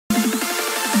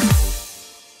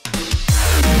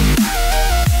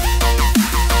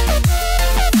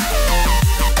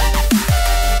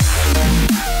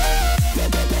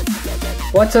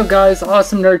What's up guys,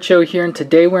 AwesomeNerdShow here, and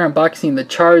today we're unboxing the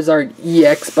Charizard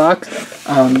EX Box.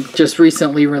 Just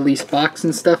recently released box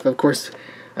and stuff. Of course,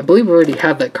 I believe we already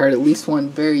have that card, at least one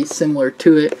very similar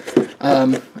to it.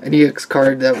 An EX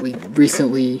card that we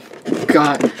recently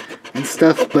got and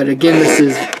stuff. But again, this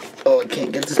is... oh, I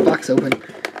can't get this box open.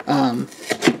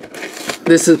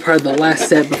 This is part of the last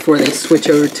set before they switch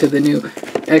over to the new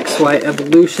XY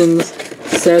Evolutions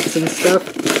sets and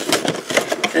stuff.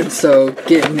 And so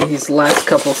getting these last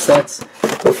couple sets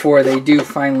before they do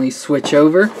finally switch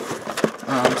over. So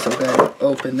I'm going to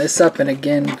open this up, and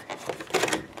again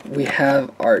we have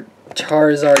our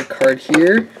Charizard card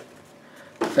here,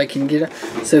 if I can get it.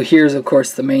 So here's of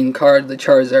course the main card, the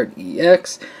Charizard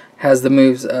EX. Has the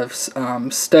moves of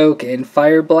Stoke and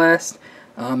Fire Blast,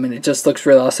 and it just looks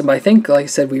really awesome. But I think, like I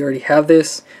said, we already have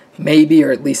this, maybe,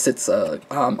 or at least it's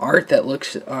art that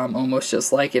looks almost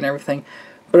just like it and everything.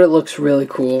 But it looks really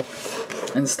cool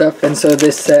and stuff. And so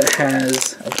this set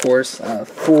has, of course,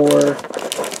 four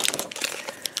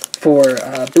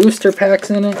booster packs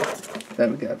in it.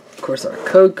 Then we got, of course, our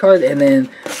code card, and then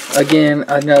again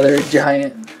another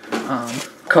giant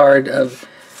card of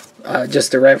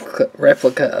just a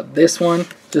replica of this one,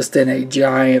 just in a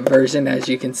giant version, as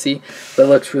you can see. But it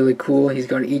looks really cool. He's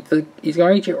going to eat you.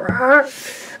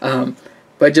 But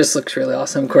it just looks really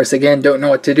awesome. Of course, again, don't know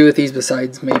what to do with these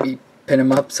besides maybe pin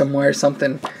them up somewhere or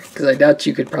something, because I doubt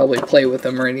you could probably play with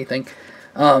them or anything.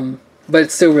 But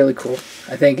it's still really cool.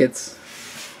 I think it's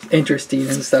interesting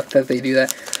and stuff that they do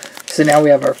that. So now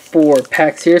we have our 4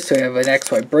 packs here. So we have an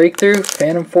XY Breakthrough,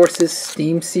 Phantom Forces,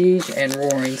 Steam Siege, and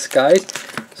Roaring Skies.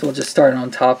 So we'll just start on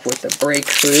top with the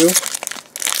Breakthrough.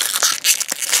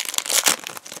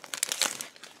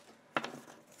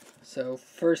 So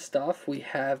first off, we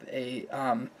have a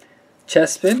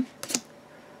Chespin,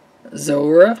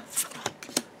 Zora,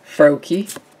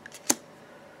 Froakie,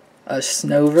 a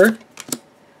Snover,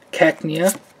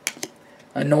 Cacnea,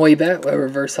 a Noibat, a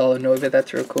reverse holo Noibat,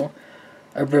 that's real cool,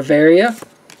 a Bavaria,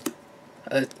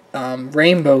 a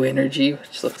Rainbow Energy,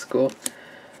 which looks cool,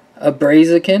 a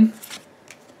Blaziken,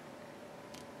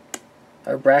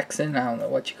 a Braxton, I don't know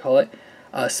what you call it,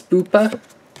 a Spoopa,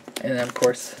 and then of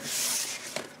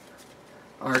course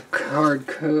our card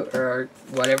code, or our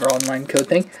whatever online code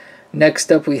thing.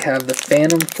 Next up we have the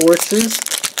Phantom Forces.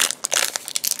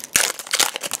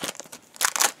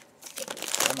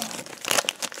 Come on.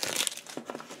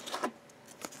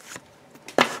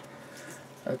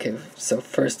 Okay, so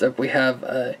first up we have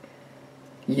a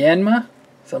Yanma,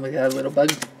 something like that, a little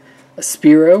bug, a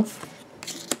Spearow,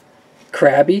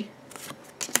 Krabby,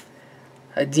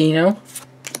 a Dino,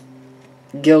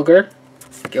 Gilgar,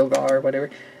 or whatever,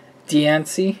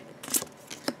 Diancie,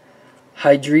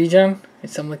 Hydreigon,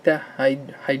 something like that,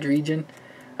 Hydreigon.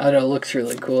 I don't know, it looks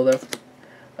really cool though.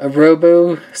 A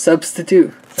Robo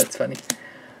Substitute, that's funny.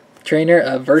 Trainer,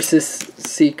 a Versus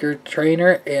Seeker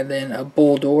Trainer, and then a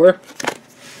Bulldor.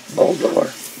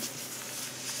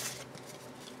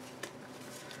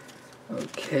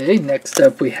 Okay, next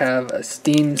up we have a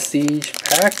Steam Siege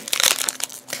pack.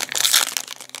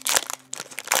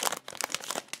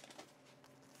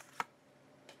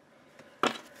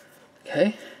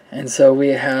 Okay, and so we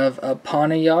have a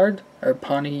Pawniard, or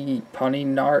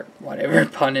Pawninard, whatever,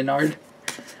 Pawninard,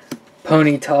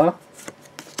 Ponyta,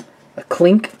 a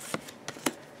Clink,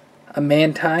 a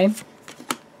Mantine,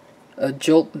 a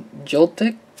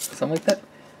Joltik, something like that,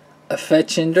 a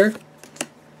Fetchender,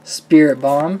 Spirit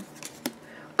Bomb,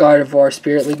 Gardevoir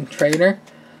Spirit League Trainer,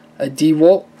 a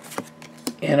Dewalt,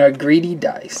 and a Greedy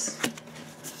Dice.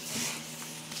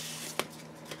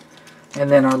 And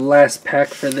then our last pack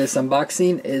for this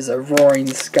unboxing is a Roaring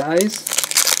Skies,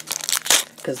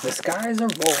 because the skies are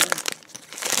rolling.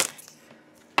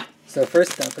 So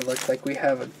first up, it looks like we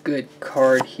have a good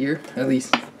card here, at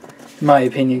least in my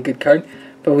opinion, good card.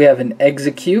 But we have an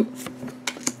Execute,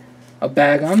 a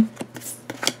Bagon,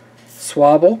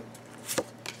 Swabble,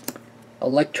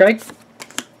 Electrike,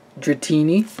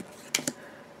 Dratini,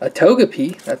 a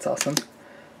Togepi, that's awesome,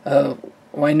 a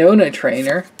Winona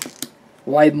Trainer,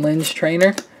 Wide Lens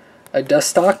Trainer, a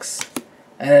Dustox,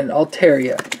 and an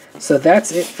Altaria. So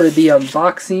that's it for the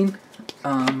unboxing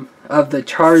of the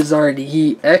Charizard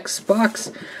EX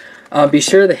box. Be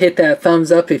sure to hit that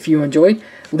thumbs up if you enjoyed.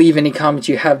 Leave any comments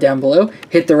you have down below.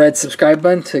 Hit the red subscribe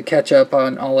button to catch up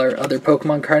on all our other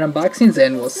Pokemon card unboxings,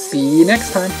 and we'll see you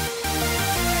next time.